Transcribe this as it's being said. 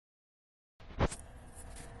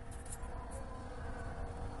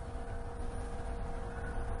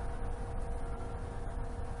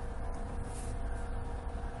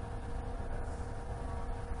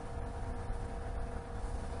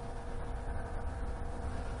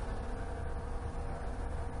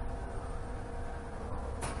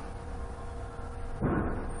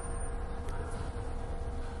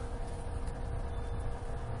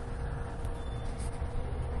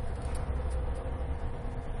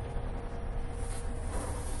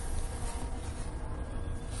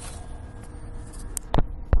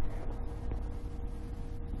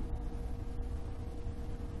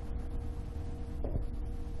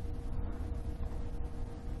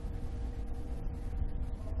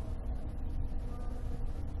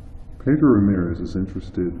Pedro Ramirez is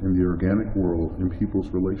interested in the organic world and people's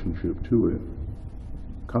relationship to it.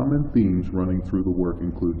 Common themes running through the work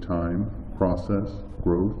include time, process,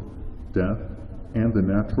 growth, death, and the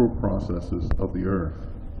natural processes of the earth.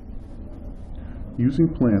 Using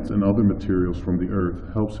plants and other materials from the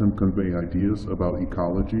earth helps him convey ideas about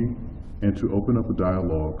ecology and to open up a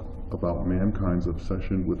dialogue about mankind's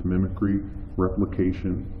obsession with mimicry,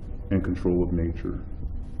 replication, and control of nature.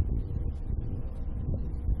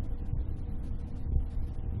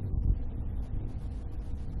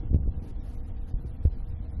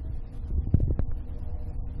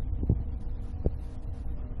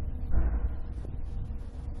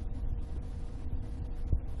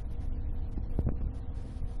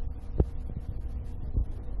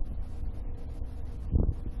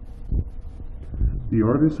 The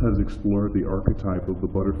artist has explored the archetype of the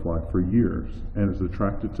butterfly for years and is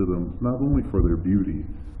attracted to them not only for their beauty,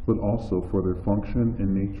 but also for their function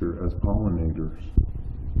in nature as pollinators.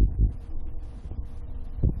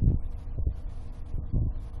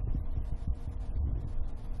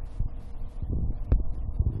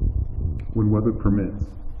 When weather permits,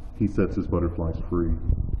 he sets his butterflies free.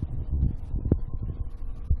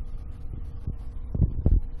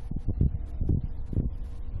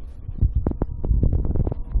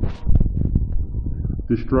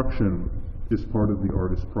 Destruction is part of the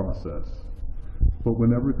artist's process, but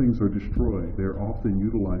whenever things are destroyed, they are often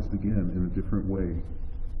utilized again in a different way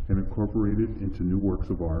and incorporated into new works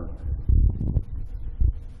of art.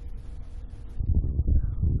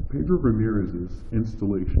 Pedro Ramirez's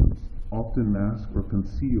installations often mask or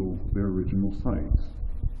conceal their original sites.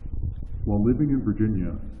 While living in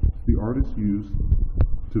Virginia, the artist used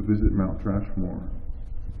to visit Mount Trashmore,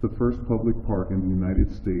 the first public park in the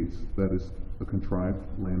United States that is a contrived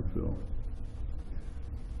landfill.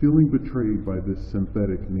 Feeling betrayed by this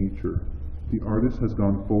synthetic nature, the artist has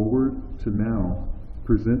gone forward to now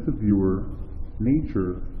present the viewer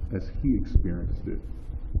nature as he experienced it,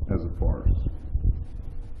 as a farce.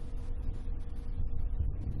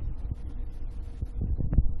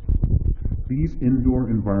 These indoor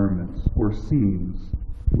environments or scenes,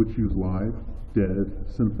 which use live, dead,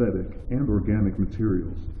 synthetic, and organic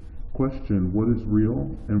materials, question what is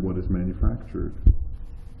real and what is manufactured.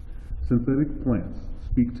 Synthetic plants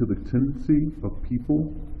speak to the tendency of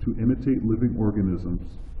people to imitate living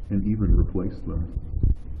organisms and even replace them.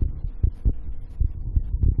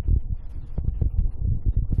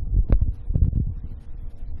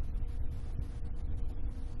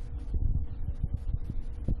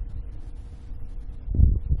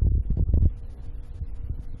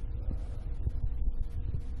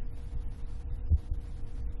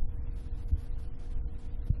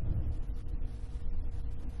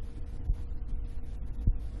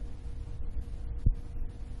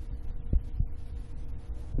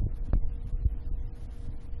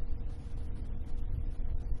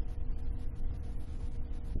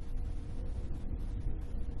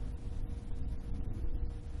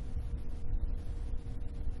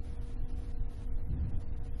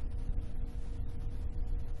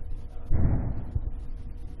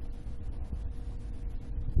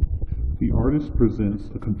 The artist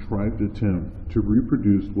presents a contrived attempt to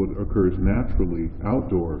reproduce what occurs naturally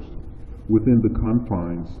outdoors within the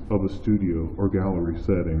confines of a studio or gallery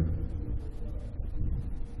setting.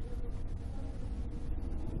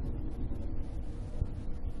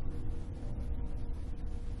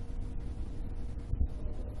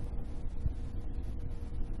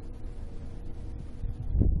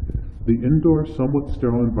 The indoor, somewhat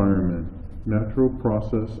sterile environment, natural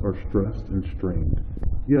process are stressed and strained.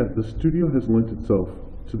 Yet, the studio has lent itself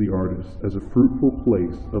to the artist as a fruitful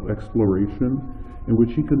place of exploration in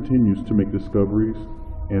which he continues to make discoveries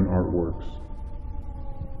and artworks.